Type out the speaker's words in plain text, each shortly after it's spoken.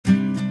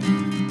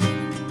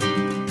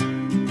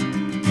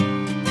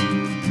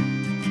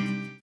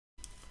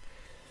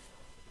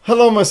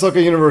Hello my soccer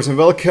universe and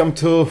welcome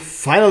to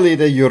finally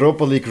the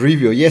Europa League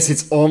review. Yes,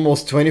 it's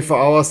almost 24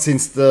 hours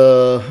since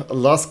the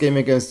last game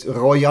against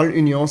Royal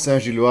Union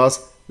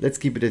Saint-Gilloise. Let's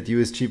keep it at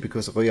USG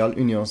because Royal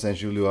Union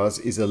Saint-Gilloise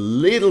is a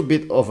little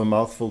bit of a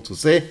mouthful to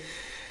say.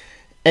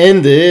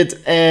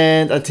 Ended,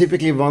 and I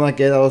typically want to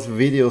get out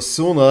videos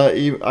sooner,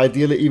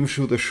 ideally even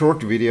shoot a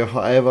short video.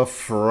 However,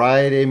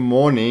 Friday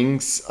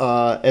mornings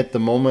at the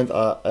moment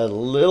are a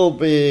little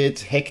bit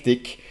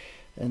hectic.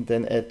 And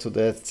then add to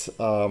that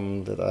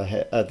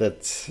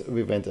that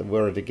we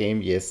were at the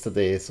game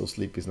yesterday, so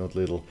sleep is not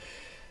little.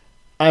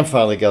 I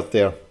finally got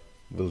there.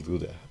 We'll do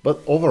that. But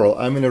overall,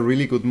 I'm in a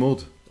really good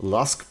mood.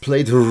 LASK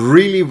played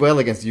really well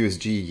against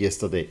USG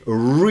yesterday.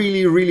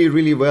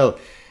 Really well.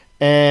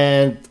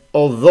 And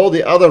although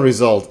the other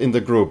result in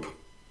the group,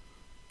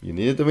 you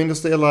needed the win to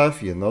stay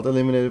alive, you're not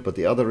eliminated, but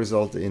the other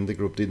result in the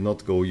group did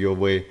not go your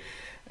way.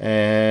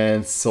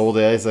 And so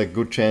there is a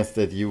good chance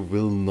that you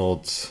will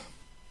not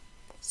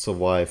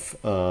survive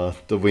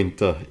the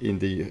winter in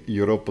the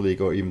Europa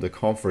League or even the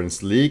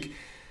Conference League.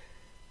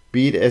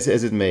 Be it as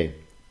it may,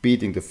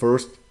 beating the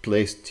first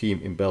place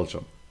team in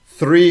Belgium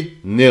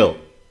 3-0.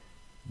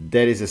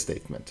 That is a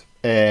statement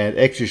and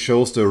actually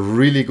shows the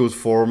really good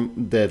form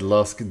that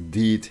LASK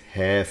did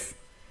have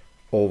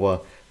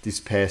over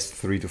these past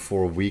 3 to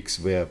 4 weeks,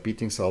 where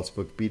beating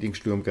Salzburg, beating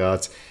Sturm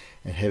Graz,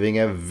 and having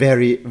a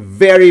very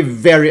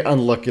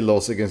unlucky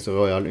loss against the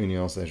Royal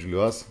Union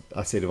Saint-Gilloise.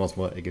 I said it once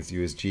more, against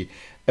USG,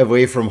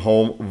 away from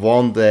home,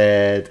 one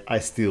that I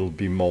still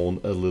bemoan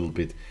a little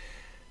bit.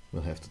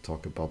 We'll have to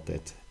talk about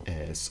that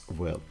as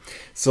well.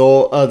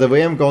 So the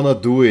way I'm gonna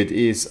do it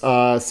is,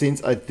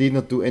 since I did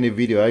not do any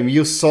video, I mean,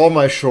 you saw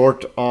my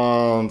short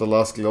on the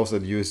last loss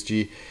at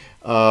USG,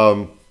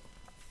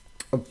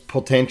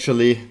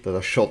 potentially that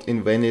I shot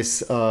in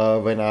Venice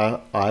when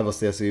I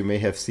was there, so you may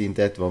have seen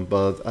that one,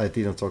 but I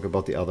didn't talk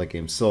about the other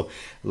games. So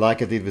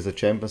like I did with the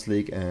Champions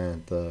League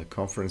and the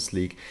Conference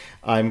League,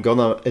 I'm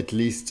gonna at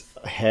least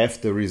have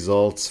the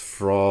results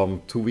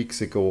from 2 weeks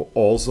ago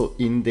also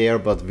in there,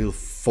 but will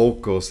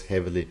focus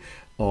heavily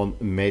on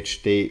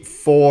match day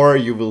 4.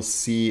 You will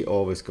see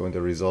always going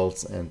the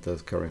results and the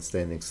current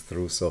standings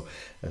through, so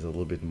there's a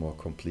little bit more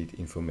complete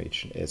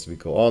information as we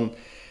go on.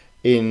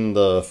 In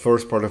the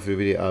first part of the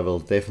video, I will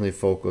definitely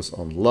focus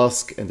on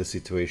LASK and the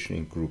situation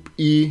in Group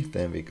E.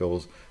 Then we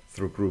go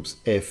through Groups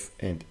F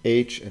and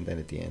H, and then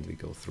at the end we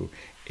go through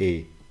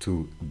A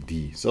to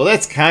D. So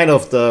that's kind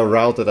of the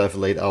route that I've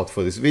laid out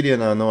for this video.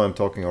 Now I know I'm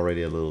talking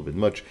already a little bit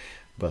much,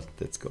 but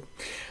let's go.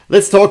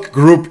 Let's talk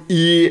Group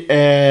E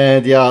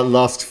and yeah,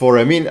 LASK 4.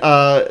 I mean,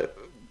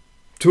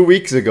 2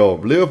 weeks ago,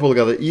 Liverpool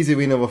got an easy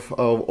win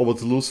over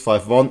Toulouse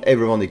 5-1.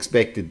 Everyone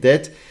expected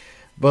that.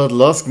 But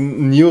LASK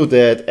knew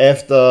that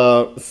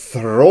after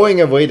throwing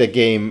away the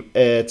game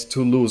at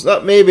Toulouse,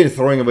 not maybe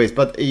throwing away,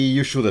 but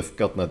you should have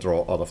gotten a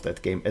draw out of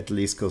that game at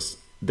least, because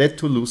that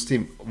Toulouse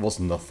team was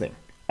nothing.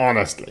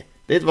 Honestly,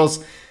 it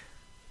was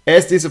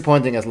as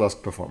disappointing as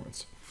LASK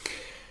performance.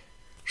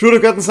 Should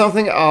have gotten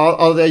something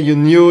out there. You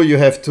knew you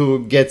have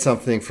to get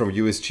something from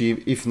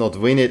USG, if not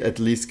win it, at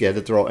least get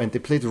a draw. And they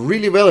played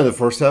really well in the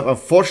first half,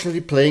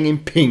 unfortunately playing in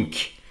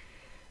pink.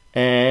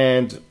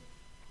 And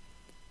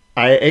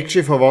I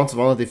actually for once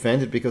want to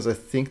defend it, because I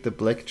think the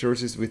black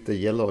jerseys with the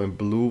yellow and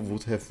blue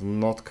would have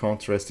not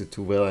contrasted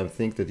too well. I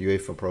think that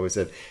UEFA probably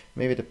said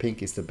maybe the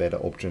pink is the better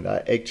option. I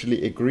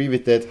actually agree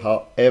with that.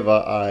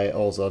 However, I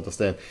also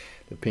understand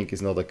the pink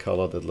is not a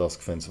color that LASK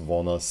fans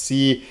wanna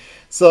see.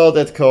 So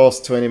that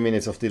caused 20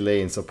 minutes of delay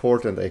in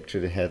support and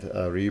actually had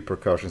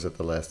repercussions at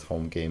the last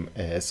home game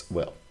as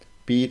well.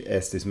 Be it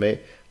as this may,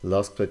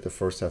 LASK played the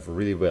first half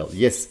really well.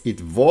 Yes,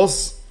 it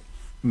was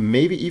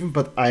maybe even,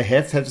 but I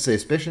have to say,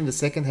 especially in the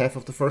second half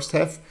of the first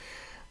half,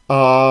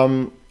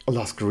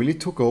 LASK really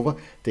took over.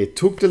 They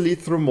took the lead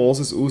through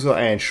Moses Uzo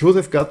and should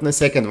have gotten a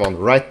second one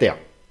right there.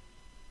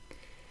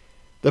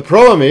 The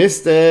problem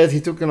is that he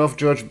took off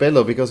George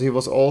Bello because he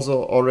was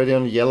also already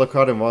on a yellow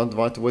card and wanted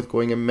to avoid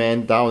going a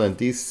man down, and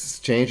these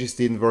changes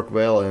didn't work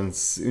well. And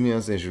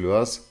Union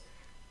Saint-Gilloise,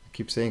 I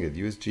keep saying that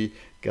USG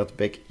got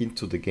back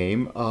into the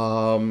game,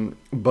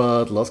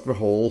 but LASK were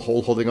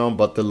holding on.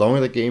 But the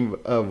longer the game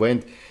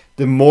went,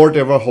 the more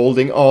they were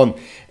holding on.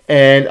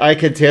 And I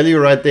can tell you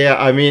right there,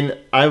 I mean,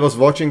 I was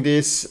watching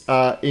this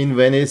in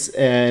Venice,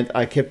 and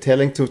I kept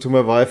telling to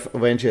my wife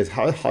when she said,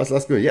 how's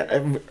LASK going?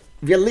 Yeah,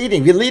 we're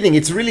leading,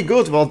 it's really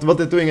good what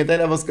they're doing. And then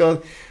I was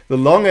going, the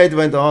longer it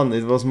went on,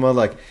 it was more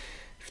like,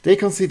 if they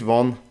concede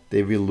one,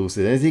 they will lose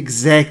it. And it's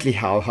exactly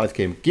how it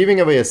came. Giving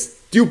away a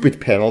stupid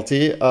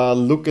penalty,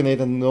 looking at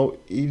it and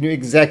he knew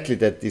exactly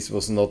that this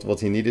was not what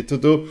he needed to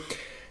do.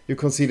 You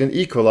concede an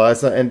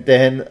equalizer, and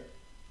then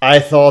I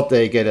thought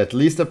they get at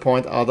least a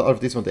point out of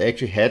this one. They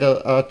actually had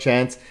a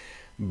chance,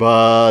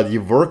 but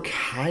you were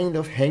kind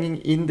of hanging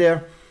in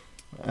there.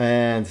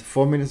 And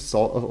 4 minutes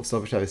of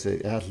stoppage time, I say,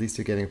 at least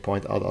you're getting a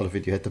point out of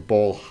it. You had the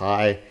ball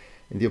high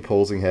in the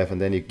opposing half, and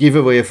then you give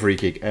away a free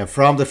kick. And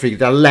from the free kick,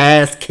 the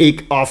last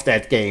kick of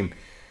that game,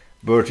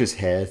 Burgess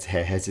has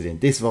it in.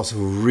 This was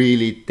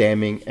really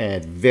damning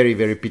and very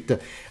bitter.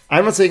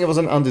 I'm not saying it was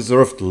an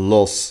undeserved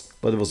loss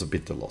but it was a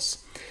bitter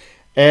loss.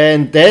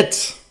 And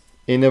that,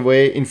 in a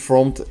way,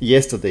 informed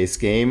yesterday's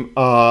game,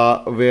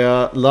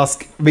 where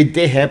LASK,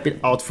 they have been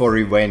out for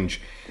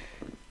revenge.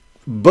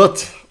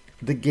 But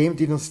the game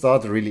didn't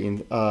start really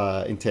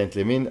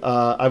intently. I mean,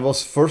 I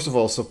was first of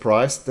all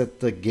surprised that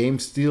the game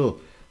still,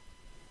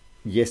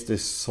 yes, they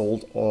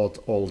sold out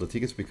all the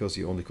tickets because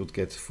you only could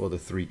get for the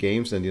 3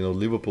 games. And, you know,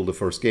 Liverpool, the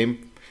first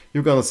game,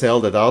 you're going to sell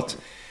that out.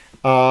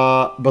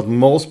 But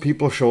most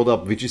people showed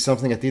up, which is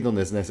something I didn't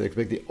necessarily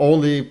expect. The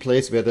only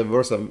place where there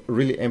were some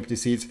really empty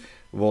seats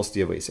was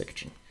the away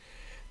section.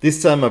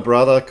 This time my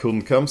brother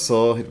couldn't come,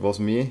 so it was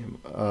me,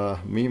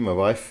 my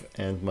wife,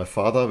 and my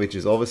father, which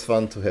is always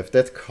fun to have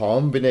that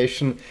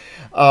combination.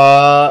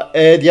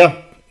 And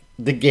yeah,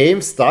 the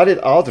game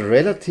started out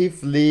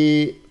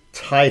relatively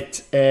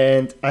tight,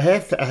 and I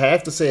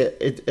have to say,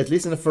 at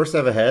least in the first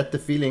half, I had the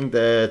feeling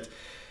that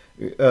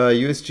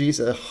USG is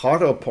a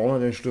harder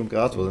opponent than Sturm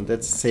Graz was, and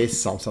that says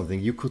something.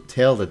 You could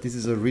tell that this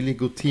is a really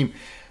good team.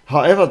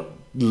 However,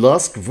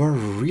 LASK were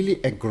really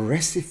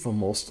aggressive for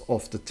most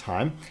of the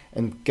time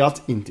and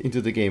got into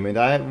the game. And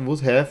I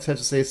would have to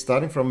say,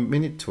 starting from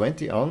minute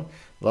 20 on,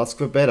 LASK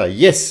were better.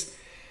 Yes,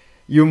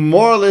 you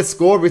more or less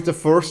scored with the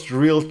first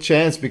real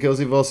chance because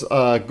it was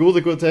a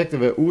good attack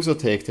where Uso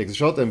takes a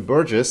shot, and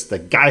Burgess, the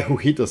guy who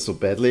hit us so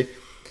badly,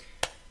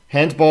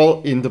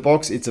 handball in the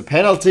box. It's a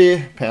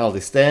penalty.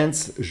 Penalty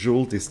stands.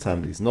 Jules this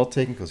time is not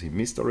taken because he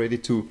missed already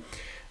 2.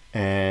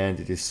 And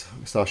it is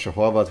Sasha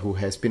Horvath who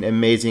has been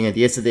amazing. And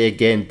yesterday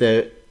again,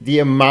 the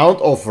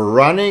amount of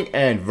running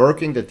and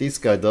working that this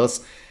guy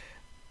does,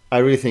 I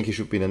really think he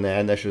should be in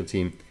the national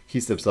team. He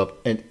steps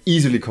up and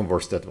easily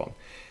converts that one.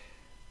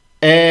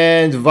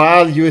 And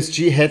while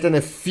USG had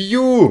a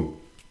few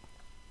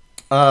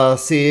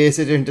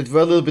situations that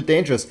were a little bit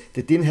dangerous,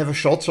 they didn't have a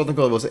shot on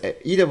goal. It was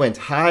either went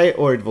high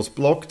or it was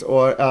blocked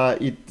or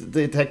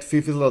they attacked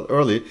fizzled out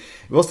early. It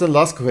was then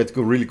LASK who had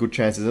really good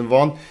chances, and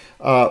one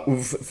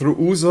through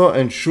Uso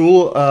and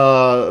Schultz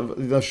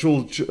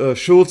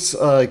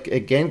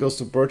again goes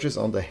to Burgess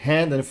on the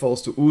hand and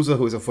falls to Uso,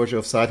 who is unfortunately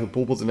offside, who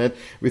pulls the net.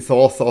 We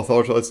thought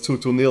it's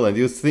 2-0, and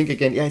you think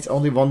again, yeah, it's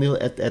only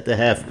 1-0 at the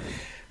half.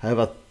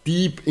 However,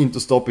 deep into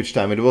stoppage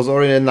time, it was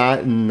already a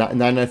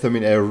 9th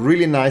minute, a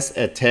really nice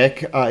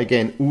attack.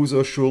 Again,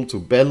 Uso, Schultz to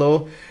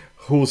Bello,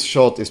 whose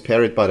shot is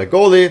parried by the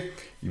goalie.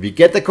 We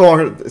get the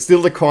corner,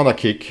 still the corner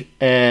kick,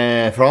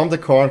 and from the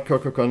corner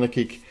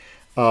kick,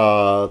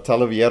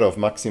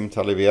 Maxim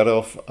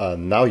Talavierov,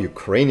 now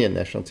Ukrainian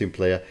national team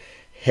player,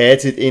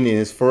 heads it in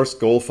his first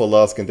goal for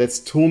LASK, and that's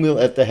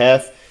 2-0 at the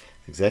half.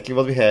 Exactly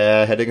what we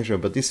had against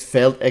Roma, but this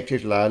felt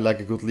actually like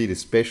a good lead,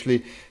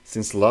 especially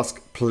since LASK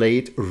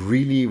played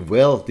really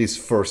well this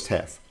first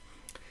half.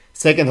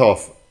 Second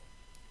half,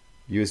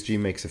 USG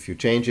makes a few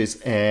changes,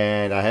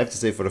 and I have to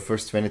say for the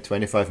first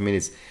 20-25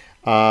 minutes,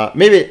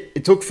 maybe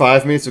it took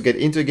 5 minutes to get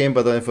into the game,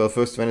 but then for the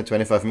first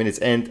 20-25 minutes,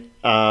 and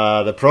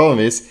the problem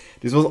is,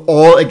 this was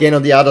all again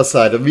on the other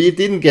side. We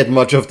didn't get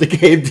much of the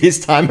game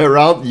this time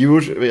around.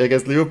 Usually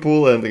against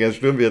Liverpool and against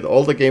Sturm, we had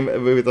all the game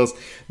with us.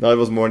 Now it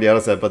was more on the other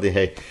side, but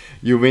hey,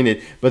 you win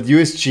it. But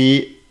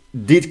USG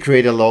did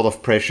create a lot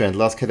of pressure, and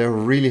LASK had a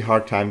really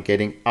hard time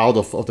getting out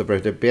of the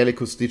pressure. They barely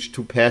could stitch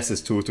 2 passes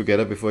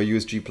together before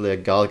USG player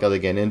Gal got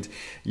again, and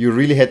you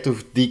really had to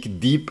dig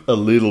deep a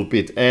little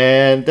bit.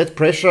 And that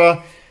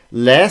pressure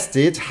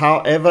lasted,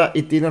 however,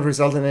 it did not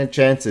result in any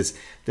chances.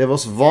 There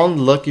was one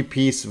lucky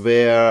piece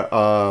where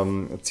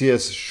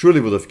CS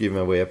surely would have given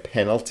away a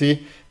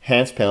penalty,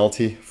 hands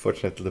penalty.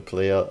 Fortunately, the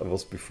player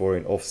was before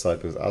in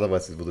offside, because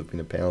otherwise it would have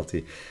been a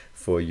penalty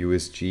for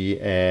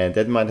USG, and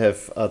that might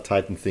have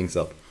tightened things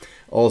up.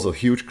 Also,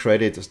 huge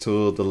credit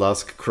to the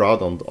LASK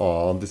crowd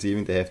on this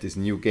evening. They have this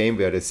new game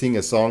where they sing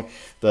a song,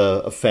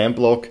 the fan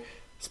block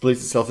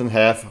splits itself in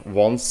half.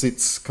 One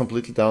sits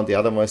completely down, the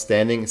other one is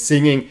standing,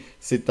 singing,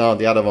 sit down,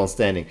 the other one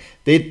standing.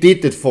 They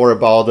did it for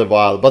about a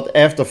while, but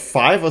after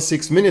 5 or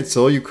 6 minutes,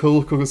 so you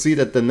could see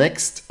that the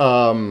next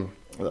on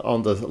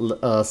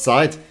the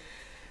side,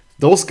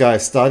 those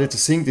guys started to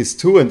sing this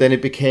too, and then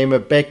it became a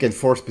back and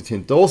forth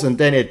between those, and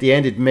then at the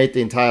end it made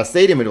the entire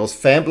stadium. It was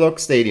fan block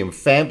stadium,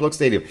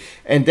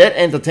 and that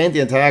entertained the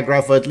entire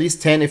crowd for at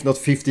least 10, if not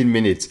 15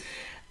 minutes.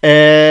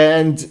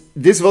 And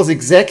this was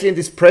exactly in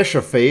this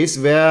pressure phase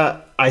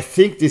where I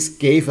think this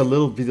gave a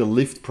little bit of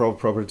lift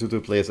probably to the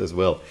players as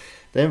well.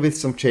 Then with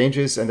some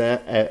changes, and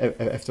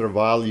after a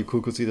while you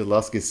could see that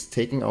LASK is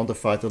taking on the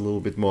fight a little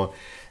bit more.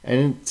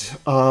 And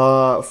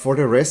for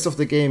the rest of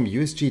the game,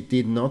 USG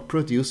did not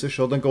produce a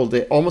shot on goal.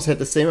 They almost had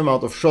the same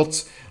amount of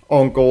shots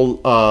on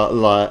goal,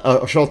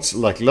 shots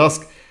like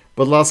LASK,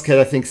 but LASK had,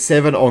 I think,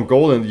 7 on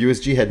goal and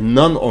USG had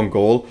none on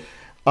goal.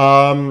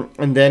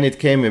 And then it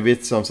came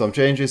with some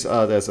changes.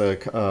 There's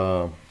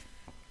a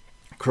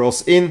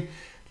cross in.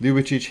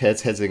 Ljubicic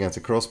heads against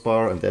the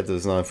crossbar, and that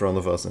is now in front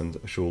of us, and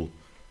Schul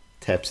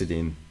taps it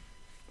in.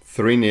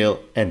 3-0,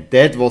 and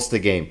that was the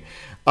game.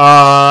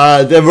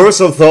 There were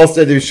some thoughts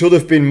that it should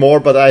have been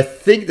more, but I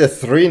think the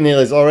 3-0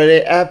 is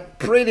already a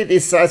pretty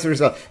decisive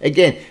result.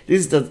 Again, this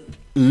is the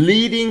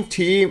leading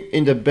team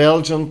in the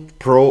Belgian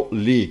Pro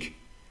League.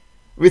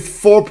 with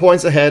 4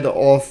 points ahead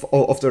of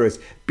the rest.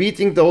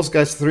 Beating those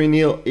guys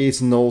 3-0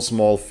 is no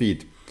small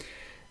feat.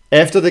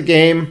 After the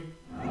game,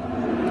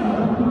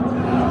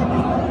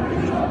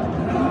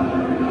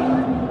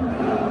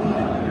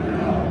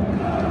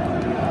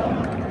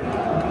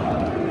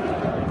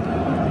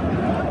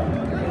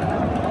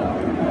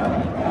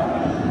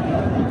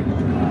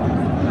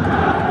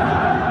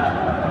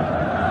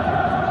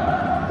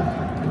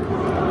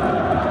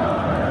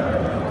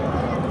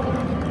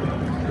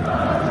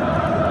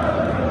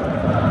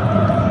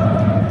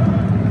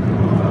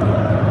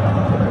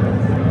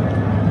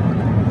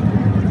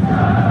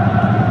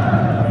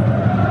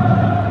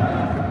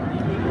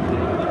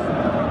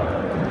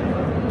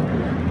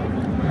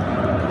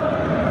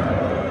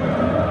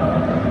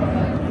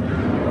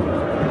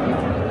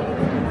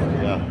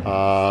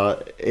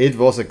 it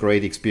was a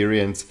great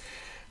experience.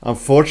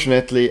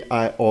 Unfortunately,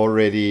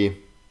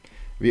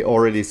 we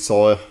already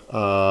saw,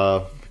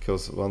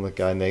 because one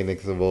guy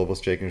next to the wall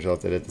was checking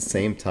shots, that at the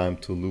same time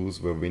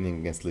Toulouse were winning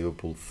against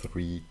Liverpool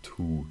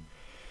 3-2.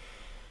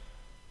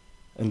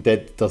 And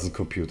that doesn't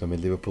compute. I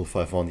mean, Liverpool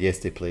 5-1, yes,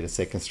 they played a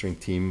second string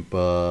team,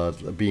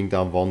 but being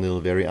down 1-0,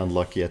 very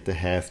unlucky at the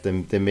half.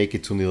 Then they make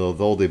it 2-0,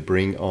 although they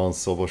bring on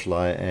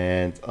Szoboszlai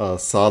and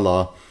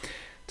Salah.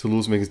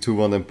 Toulouse makes it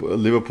 2-1, and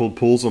Liverpool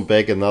pulls them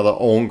back, another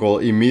own goal.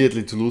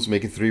 Immediately Toulouse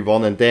make it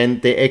 3-1, and then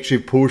they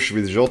actually push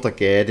with Jota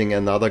getting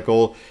another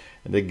goal.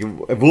 And they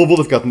would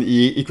have gotten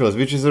equals,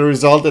 which is a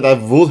result that I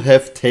would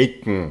have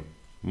taken,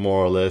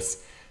 more or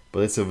less.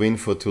 But it's a win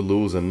for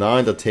Toulouse. And now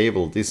in the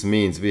table, this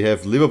means we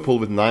have Liverpool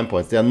with 9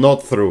 points. They are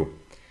not through.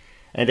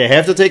 And they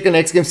have to take the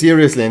next game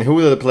seriously. And who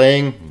are they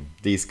playing?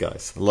 These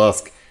guys.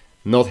 LASK.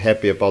 Not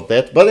happy about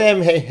that. But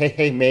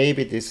hey,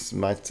 maybe this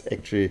might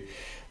actually...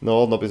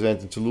 No,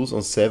 Nobisvent and Toulouse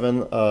on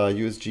 7,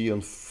 USG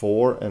on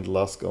 4, and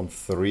LASK on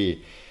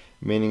 3.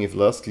 Meaning if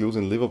LASK lose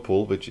in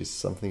Liverpool, which is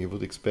something you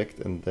would expect,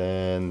 and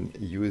then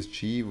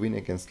USG win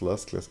against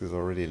LASK is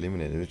already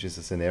eliminated, which is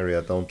a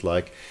scenario I don't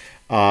like.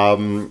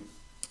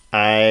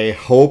 I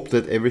hope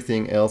that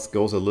everything else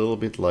goes a little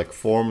bit like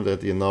form,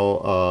 that, you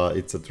know,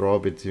 it's a draw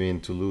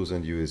between Toulouse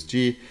and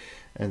USG,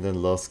 and then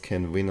LASK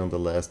can win on the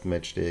last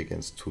match day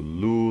against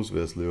Toulouse,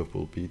 whereas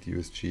Liverpool beat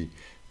USG.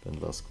 Then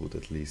LASK would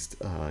at least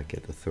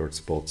get a third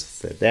spot.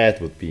 So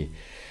that would be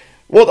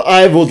what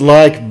I would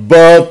like.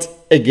 But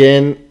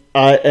again,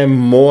 I am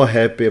more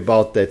happy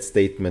about that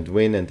statement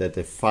win and that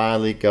they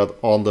finally got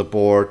on the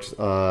board.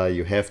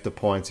 You have the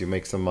points, you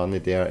make some money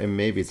there, and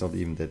maybe it's not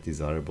even that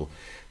desirable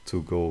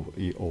to go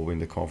over in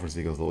the Conference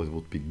League, although it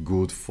would be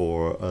good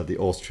for the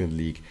Austrian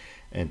League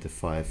and the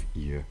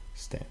 5-year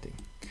standing.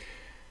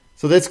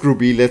 So that's Group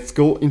B. Let's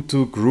go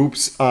into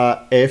Groups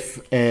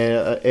F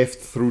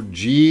through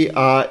G.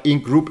 In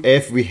Group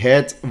F, we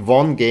had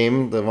one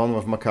game, the one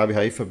of Maccabi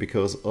Haifa,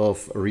 because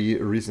of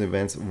recent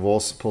events,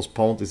 was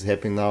postponed. This is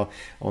happening now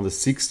on the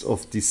 6th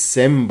of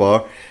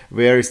December.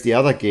 Whereas the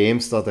other game,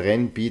 Stade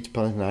Rennes beat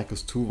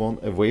Panathinaikos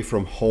 2-1 away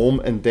from home.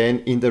 And then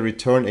in the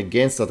return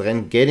against Stade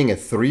Rennes, getting a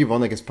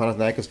 3-1 against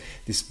Panathinaikos,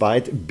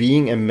 despite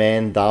being a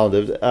man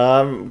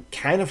down.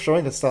 Kind of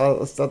showing that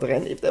Stade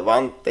Rennes, if they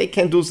want, they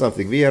can do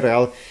something.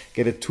 Villarreal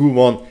get a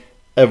 2-1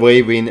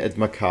 away win at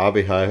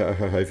Maccabi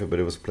Haifa, but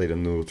it was played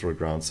on neutral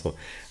ground, so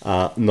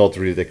not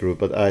really that group.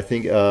 But I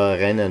think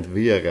Rennes and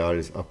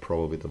Villarreal are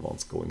probably the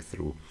ones going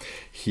through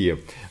here.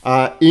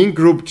 In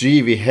Group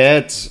G, we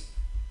had,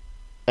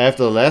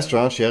 after the last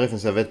round, Sheriff and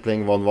Servette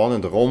playing 1-1,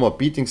 and Roma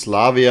beating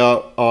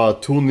Slavia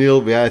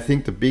 2-0, where I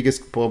think the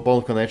biggest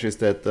problem connection is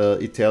that the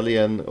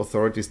Italian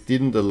authorities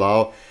didn't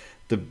allow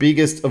the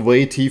biggest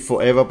away tee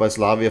forever by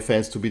Slavia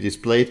fans to be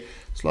displayed.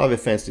 Slavia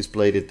fans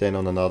displayed it then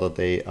on another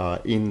day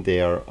in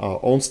their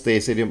own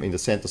stadium in the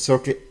center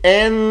circle,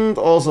 and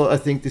also I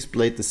think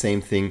displayed the same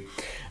thing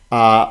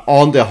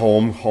on their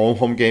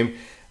home game,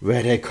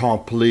 where they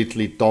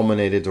completely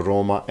dominated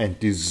Roma and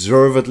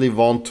deservedly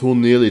won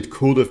 2-0. It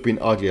could have been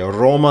uglier.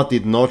 Roma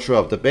did not show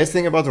up. The best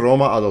thing about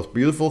Roma are those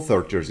beautiful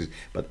third jerseys,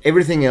 but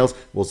everything else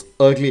was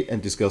ugly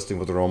and disgusting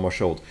what Roma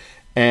showed.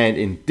 And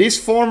in this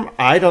form,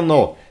 I don't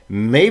know.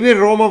 Maybe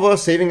Roma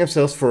was saving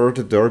themselves for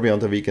the derby on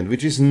the weekend,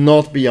 which is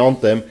not beyond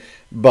them,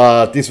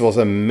 but this was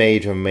a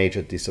major,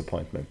 major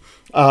disappointment.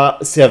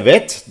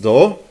 Servette,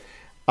 though,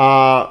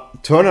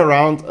 turn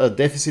around a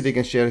deficit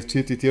against Sheriff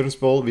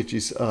Tiraspol, which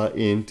is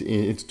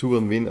it's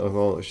 2-1 win,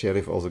 although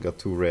Sheriff also got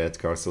 2 red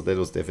cards, so that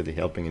was definitely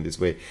helping in this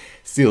way.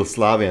 Still,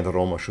 Slavia and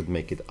Roma should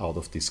make it out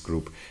of this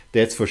group.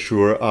 That's for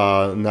sure.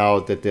 Now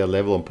that they're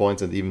level on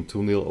points and even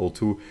 2-0,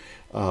 0-2,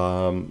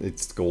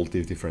 it's goal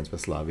difference by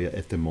Slavia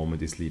at the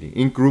moment is leading.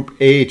 In Group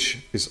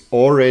H is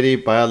already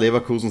Bayer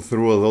Leverkusen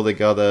through, although they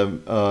got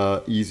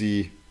a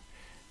easy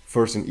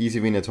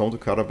win at home to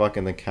Karabakh,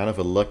 and then kind of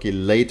a lucky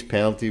late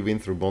penalty win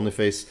through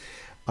Boniface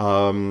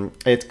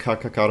at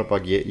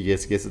Karabakh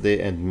yesterday,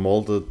 and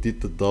Molde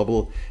did the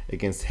double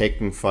against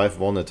Hecken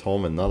 5-1 at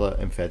home, another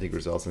emphatic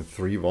results, and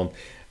 3-1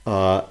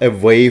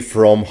 away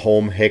from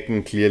home.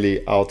 Hecken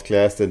clearly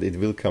outclassed, and it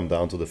will come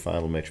down to the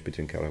final match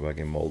between Karabakh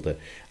and Molde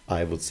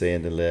I would say,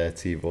 and then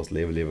let's see what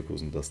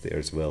Leverkusen does there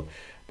as well.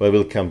 But it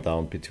will come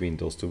down between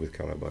those two, with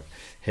Karabakh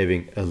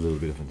having a little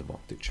bit of an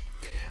advantage.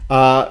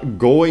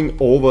 Going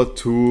over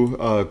to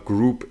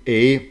Group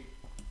A,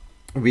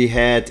 we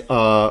had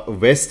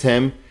West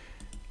Ham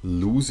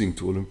losing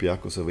to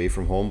Olympiakos away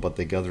from home, but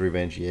they got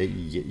revenge.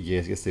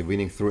 Yes, they're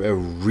winning through a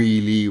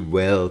really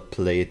well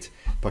played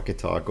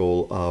Paquetá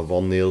goal,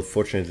 1-0.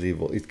 Fortunately,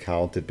 it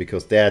counted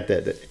because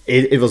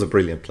it was a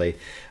brilliant play.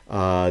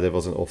 There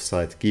was an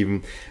offside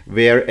given.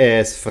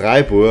 Whereas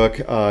Freiburg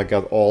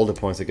got all the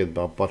points against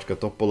Bačka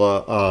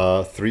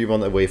Topola,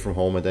 3-1 away from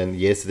home, and then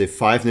yesterday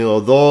 5-0.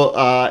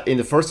 Although in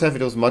the first half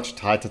it was much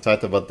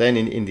tighter, but then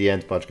in the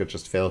end Bačka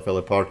just fell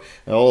apart,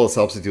 and all the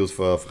substitutes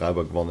for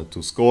Freiburg wanted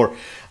to score.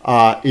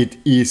 It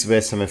is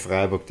West Ham and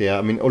Freiburg there.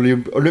 I mean,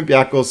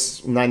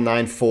 Olympiakos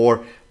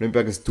 9-9-4.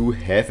 Olympiakos do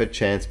have a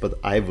chance, but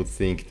I would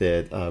think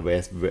that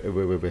West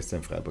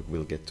Ham Freiburg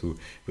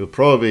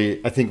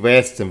I think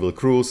West Ham will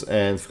cruise,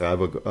 and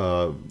Freiburg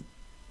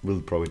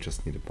will probably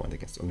just need a point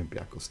against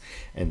Olympiakos,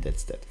 and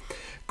that's that.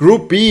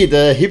 Group B,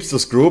 the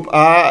hipsters group,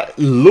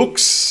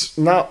 looks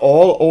now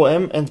all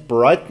OM and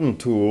Brighton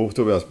to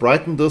be honest.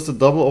 Brighton does the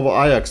double over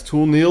Ajax,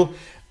 2-0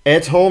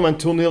 at home and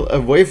 2-0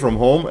 away from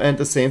home, and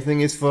the same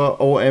thing is for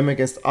OM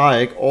against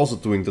Ajax, also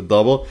doing the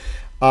double.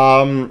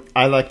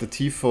 I like the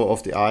tifo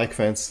of the Ajax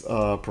fans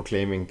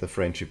proclaiming the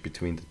friendship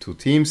between the two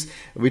teams,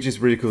 which is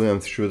really cool.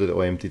 I'm sure that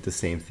OM did the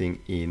same thing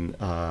in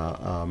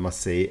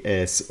Marseille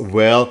as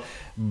well.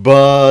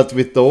 But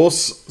with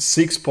those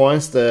 6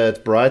 points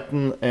that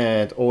Brighton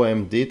and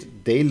OM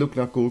did, they look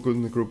not good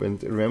in the group.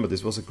 And remember,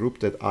 this was a group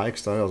that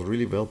Ajax started out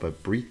really well by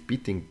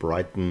beating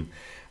Brighton.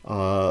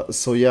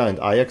 So yeah, and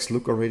Ajax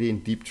look already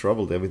in deep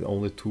trouble there with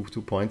only two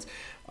points.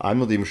 I'm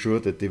not even sure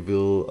that they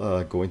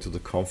will go into the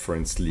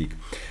Conference League.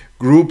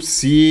 Group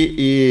C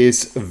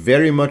is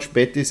very much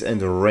Betis and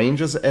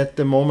Rangers at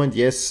the moment.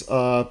 Yes,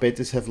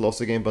 Betis have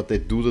lost again, but they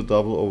do the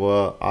double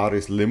over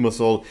Aris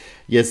Limassol.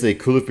 Yes, they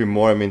could have been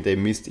more. I mean, they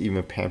missed even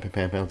a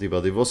penalty,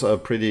 but it was a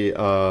pretty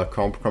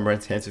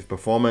comprehensive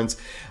performance.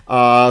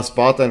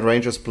 Sparta and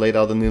Rangers played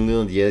out a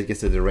 0-0, and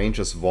yes, the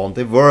Rangers won.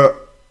 They were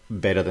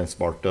better than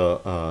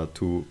Sparta,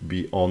 to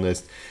be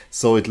honest.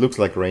 So it looks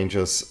like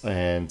Rangers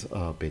and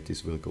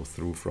Betis will go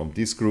through from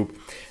this group.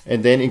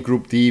 And then in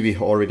Group D, we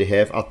already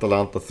have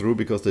Atalanta through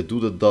because they do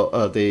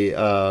they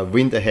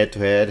win the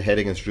head-to-head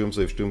against Sturm.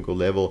 So if Sturm go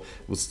level,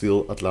 with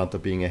still Atalanta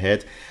being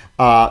ahead.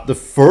 The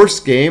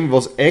first game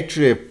was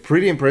actually a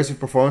pretty impressive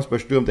performance by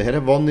Sturm. They had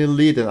a 1-0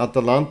 lead, and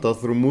Atalanta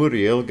through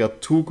Muriel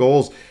got 2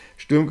 goals.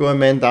 Sturm go a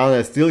man down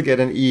and still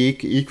get an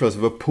equals.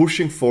 We're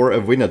pushing for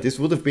a winner. This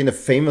would have been a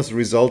famous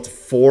result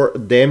for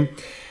them.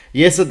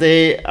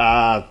 Yesterday,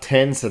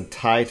 tense and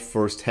tight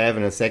first half,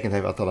 and the second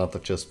half, Atalanta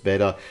just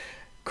better.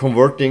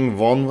 Converting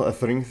one, I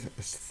think,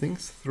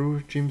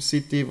 through Jim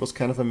City was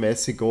kind of a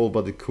messy goal,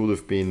 but it could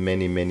have been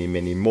many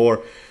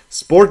more.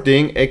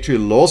 Sporting actually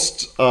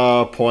lost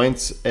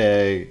points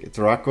at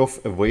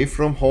Rakov away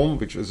from home,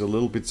 which is a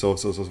little bit so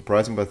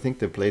surprising, but I think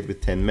they played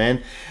with 10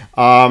 men.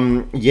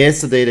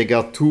 Yesterday they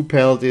got 2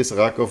 penalties.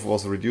 Rakov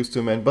was reduced to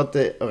a man, but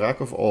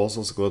Rakov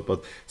also scored.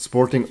 But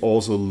Sporting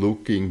also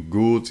looking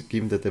good,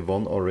 given that they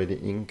won already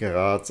in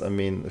Graz. I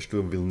mean,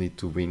 Sturm will need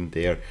to win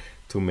there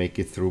to make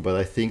it through, but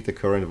I think the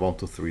current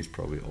 1-3 is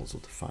probably also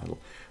the final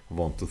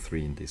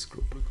 1-3 in this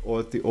group.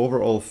 Or the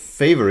overall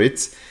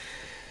favorites,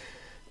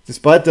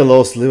 despite the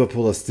loss,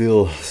 Liverpool are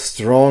still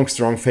strong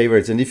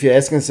favorites. And if you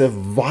ask yourself,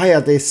 why are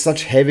they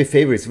such heavy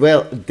favorites?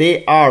 Well,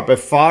 they are by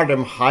far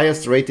the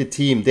highest rated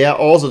team. They are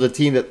also the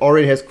team that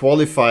already has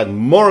qualified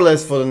more or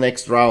less for the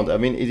next round. I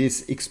mean, it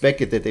is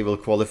expected that they will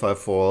qualify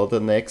for the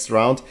next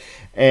round.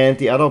 And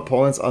the other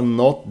opponents are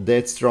not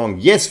that strong.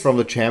 Yes, from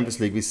the Champions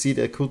League, we see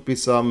there could be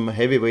some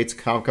heavyweights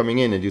coming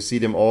in. And you see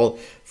them all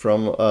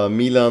from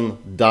Milan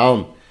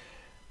down.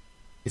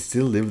 It's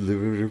still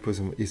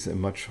Liverpool is a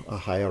much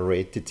higher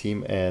rated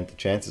team, and the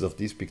chances of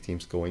these big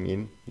teams going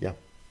in, yeah,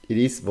 it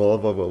is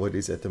what it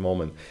is at the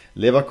moment.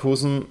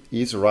 Leverkusen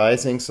is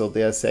rising, so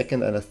they are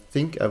second, and I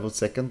think I will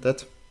second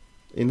that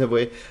in a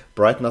way.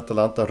 Brighton,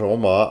 Atalanta,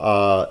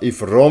 Roma.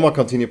 If Roma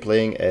continue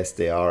playing as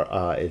they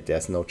are,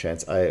 there's no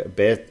chance. I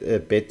bet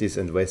Betis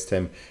and West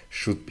Ham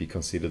should be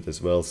considered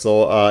as well.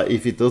 So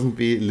if it doesn't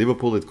be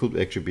Liverpool, it could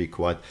actually be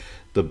quite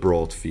the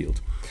broad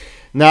field.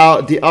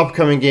 Now, the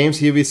upcoming games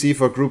here we see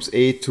for groups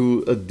A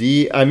to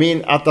D. I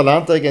mean,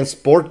 Atalanta against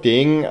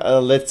Sporting.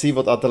 Let's see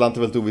what Atalanta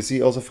will do. We see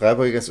also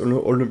Freiburg against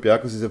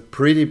Olympiakos is a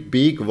pretty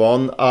big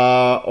one.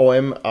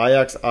 OM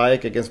Ajax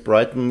against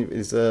Brighton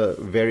is a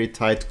very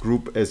tight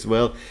group as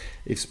well.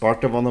 If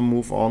Sparta want to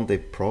move on, they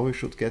probably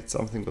should get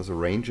something, because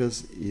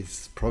Rangers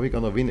is probably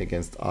going to win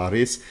against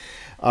Aris.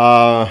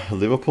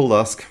 Liverpool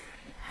LASK.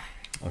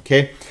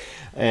 Okay.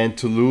 And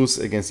Toulouse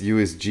against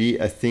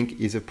USG, I think,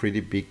 is a pretty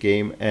big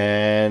game.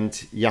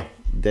 And yeah,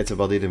 that's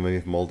about it. And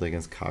with Molde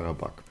against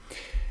Karabakh.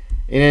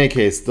 In any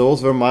case,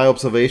 those were my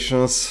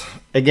observations.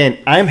 Again,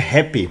 I'm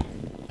happy.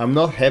 I'm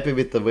not happy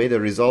with the way the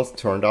results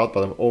turned out,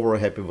 but I'm overall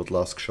happy with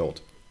what LASK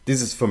showed.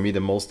 This is for me the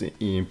most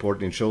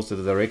important. It shows that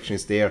the direction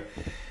is there.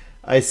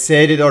 I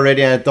said it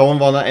already, and I don't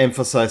want to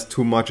emphasize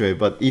too much of it,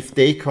 but if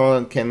they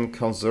can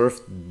conserve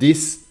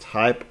this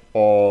type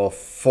of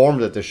form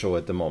that they show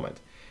at the moment,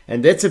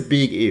 and that's a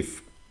big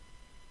if,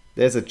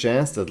 there's a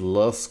chance that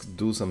LASK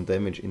do some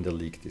damage in the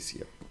league this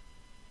year.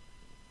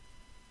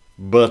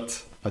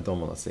 But I don't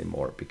want to say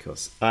more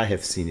because I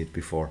have seen it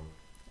before,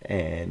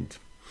 and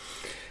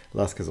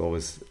LASK is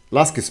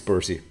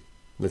Spursy.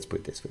 Let's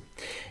put it this way.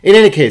 In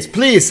any case,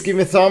 please give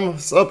me a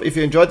thumbs up if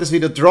you enjoyed this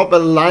video. Drop a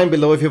line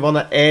below if you want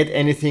to add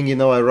anything. You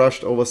know, I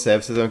rushed over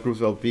services and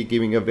groups. I'll be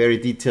giving a very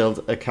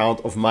detailed account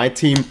of my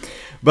team.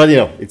 But, you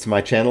know, it's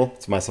my channel.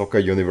 It's my soccer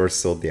universe.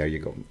 So there you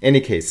go. In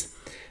any case,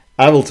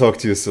 I will talk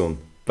to you soon.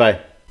 Bye.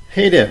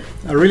 Hey there.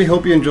 I really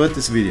hope you enjoyed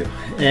this video.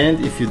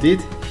 And if you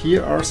did,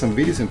 here are some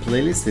videos and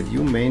playlists that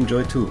you may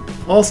enjoy too.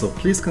 Also,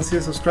 please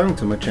consider subscribing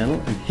to my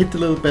channel and hit the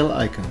little bell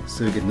icon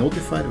so you get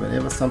notified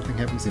whenever something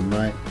happens in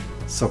my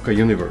soccer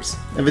universe.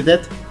 And with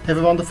that, have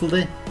a wonderful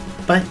day.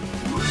 Bye.